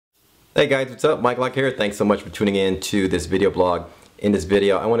Hey guys, what's up? Mike Locke here. Thanks so much for tuning in to this video blog. In this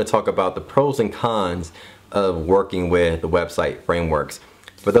video, I want to talk about the pros and cons of working with the website frameworks.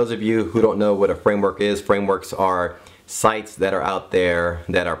 For those of you who don't know what a framework is, frameworks are sites that are out there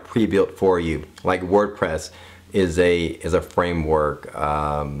that are pre-built for you. Like WordPress is a framework.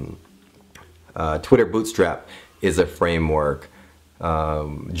 Twitter Bootstrap is a framework.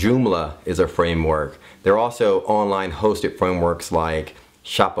 Joomla is a framework. There are also online hosted frameworks like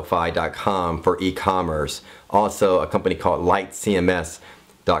Shopify.com for e-commerce. Also, a company called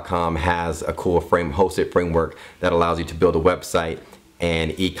lightcms.com has a cool hosted framework that allows you to build a website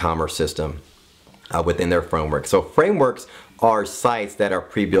and e-commerce system within their framework. So frameworks are sites that are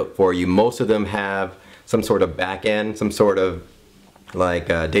pre-built for you. Most of them have some sort of back-end, some sort of like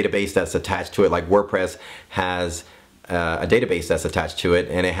a database that's attached to it. Like WordPress has a database that's attached to it,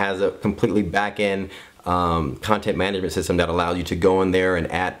 and it has a completely back-end content management system that allows you to go in there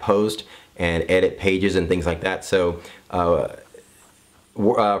and add posts and edit pages and things like that. So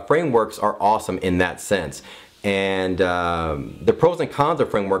frameworks are awesome in that sense. And the pros and cons of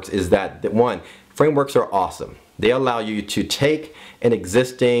frameworks is that, one, frameworks are awesome. They allow you to take an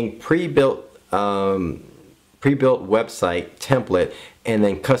existing pre-built website template and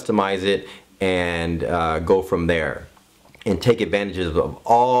then customize it and go from there, and take advantages of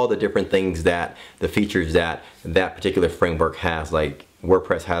all the different things that the features that particular framework has. Like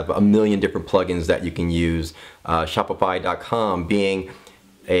WordPress has a million different plugins that you can use. Shopify.com, being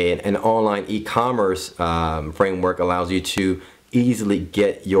an online e-commerce framework, allows you to easily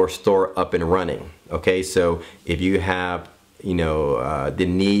get your store up and running. Okay, so if you have the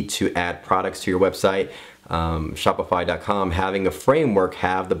need to add products to your website, Shopify.com, having a framework,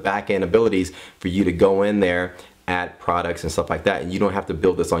 have the back-end abilities for you to go in there, add products and stuff like that, and you don't have to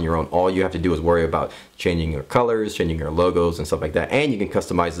build this on your own. All you have to do is worry about changing your colors, changing your logos and stuff like that, and you can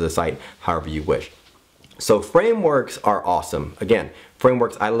customize the site however you wish. So frameworks are awesome. Again,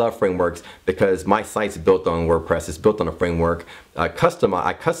 frameworks, I love frameworks because my site's built on WordPress. It's built on a framework. I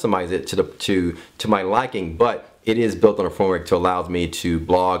customize it to my liking, but it is built on a framework to allow me to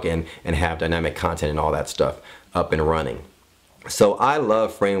blog and have dynamic content and all that stuff up and running. So I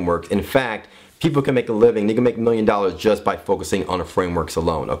love frameworks. In fact, people can make a living, they can make $1 million just by focusing on the frameworks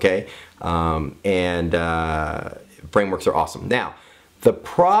alone, okay? Frameworks are awesome. Now, the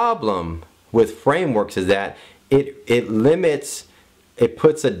problem with frameworks is that it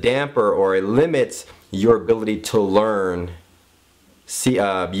puts a damper, or it limits your ability to learn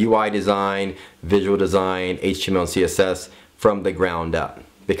UI design, visual design, HTML and CSS from the ground up.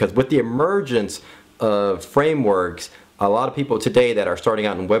 Because with the emergence of frameworks, a lot of people today that are starting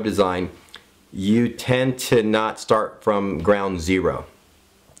out in web design, you tend to not start from ground zero,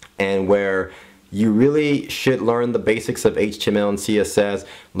 and where you really should learn the basics of HTML and CSS,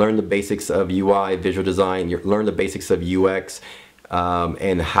 learn the basics of UI, visual design, learn the basics of UX,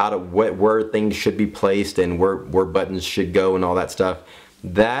 and where things should be placed and where buttons should go and all that stuff.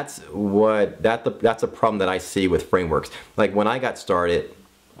 That's a problem that I see with frameworks. Like when I got started,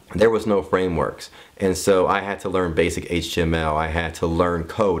 there was no frameworks, and so I had to learn basic HTML. I had to learn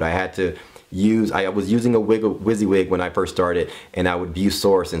code. I was using a WYSIWYG when I first started, and I would view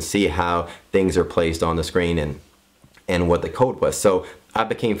source and see how things are placed on the screen and what the code was. So I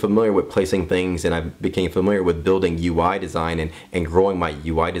became familiar with placing things, and I became familiar with building UI design and growing my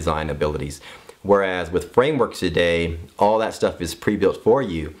UI design abilities. Whereas with frameworks today, all that stuff is pre-built for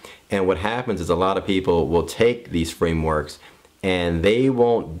you, and what happens is a lot of people will take these frameworks and they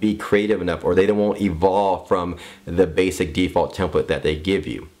won't be creative enough, or they won't evolve from the basic default template that they give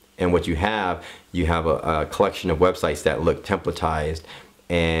you. And what you have a collection of websites that look templatized,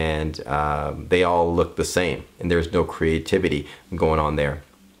 and they all look the same, and there's no creativity going on there.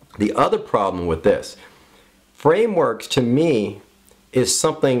 The other problem with this, frameworks to me is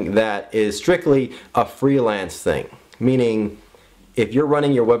something that is strictly a freelance thing. Meaning, if you're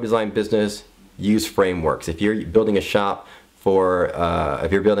running your web design business, use frameworks. If you're building a shop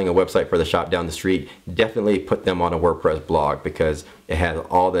if you're building a website for the shop down the street, definitely put them on a WordPress blog because it has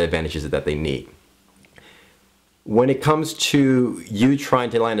all the advantages that they need. When it comes to you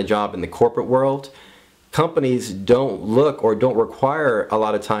trying to land a job in the corporate world, companies don't look or don't require a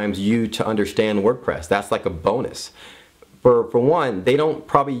lot of times you to understand WordPress. That's like a bonus. For one, they don't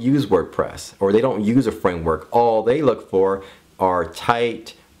probably use WordPress, or they don't use a framework. All they look for are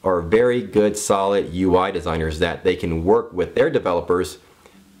tight or very good, solid UI designers that they can work with their developers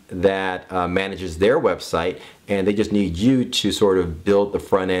that manages their website, and they just need you to sort of build the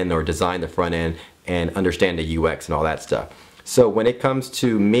front end or design the front end and understand the UX and all that stuff. So when it comes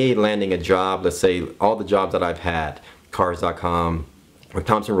to me landing a job, let's say all the jobs that I've had, cars.com, with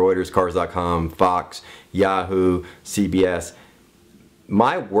Thomson Reuters, Cars.com, Fox, Yahoo, CBS.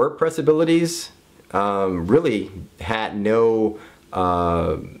 My WordPress abilities really had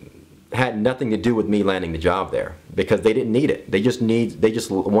nothing to do with me landing the job there, because they didn't need it. They just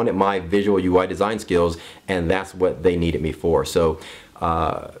wanted my visual UI design skills, and that's what they needed me for. So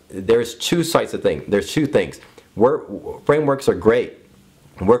there's two sides of things. There's two things. Frameworks are great.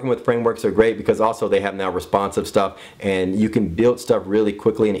 Working with frameworks are great because also they have now responsive stuff, and you can build stuff really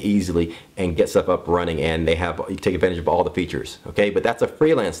quickly and easily and get stuff up running, and you take advantage of all the features. Okay, but that's a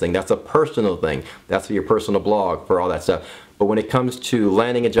freelance thing. That's a personal thing. That's for your personal blog, for all that stuff. But when it comes to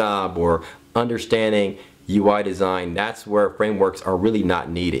landing a job or understanding UI design, that's where frameworks are really not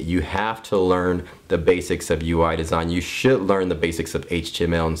needed. You have to learn the basics of UI design. You should learn the basics of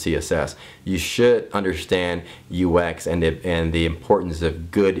HTML and CSS. You should understand UX and the importance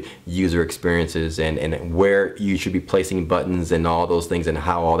of good user experiences, and where you should be placing buttons and all those things, and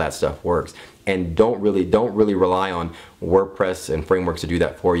how all that stuff works. And don't really rely on WordPress and frameworks to do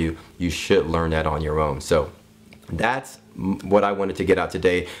that for you. You should learn that on your own. So that's what I wanted to get out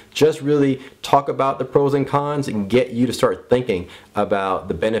today. Just really talk about the pros and cons and get you to start thinking about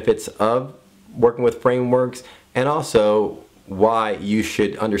the benefits of working with frameworks, and also why you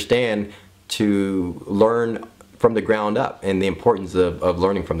should understand to learn from the ground up, and the importance of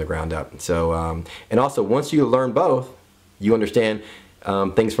learning from the ground up. So and also, once you learn both, you understand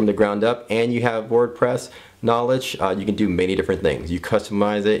things from the ground up, and you have WordPress knowledge, you can do many different things. You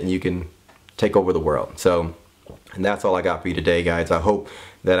customize it and you can take over the world. So, and that's all I got for you today, guys. I hope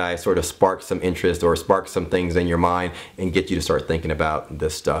that I sort of sparked some interest or sparked some things in your mind and get you to start thinking about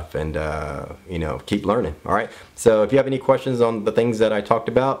this stuff, and you know, keep learning. All right. So if you have any questions on the things that I talked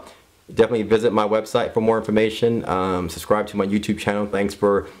about, definitely visit my website for more information. Subscribe to my YouTube channel. Thanks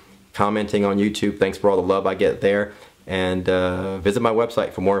for commenting on YouTube. Thanks for all the love I get there. And visit my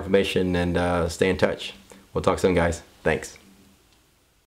website for more information, and stay in touch. We'll talk soon, guys. Thanks.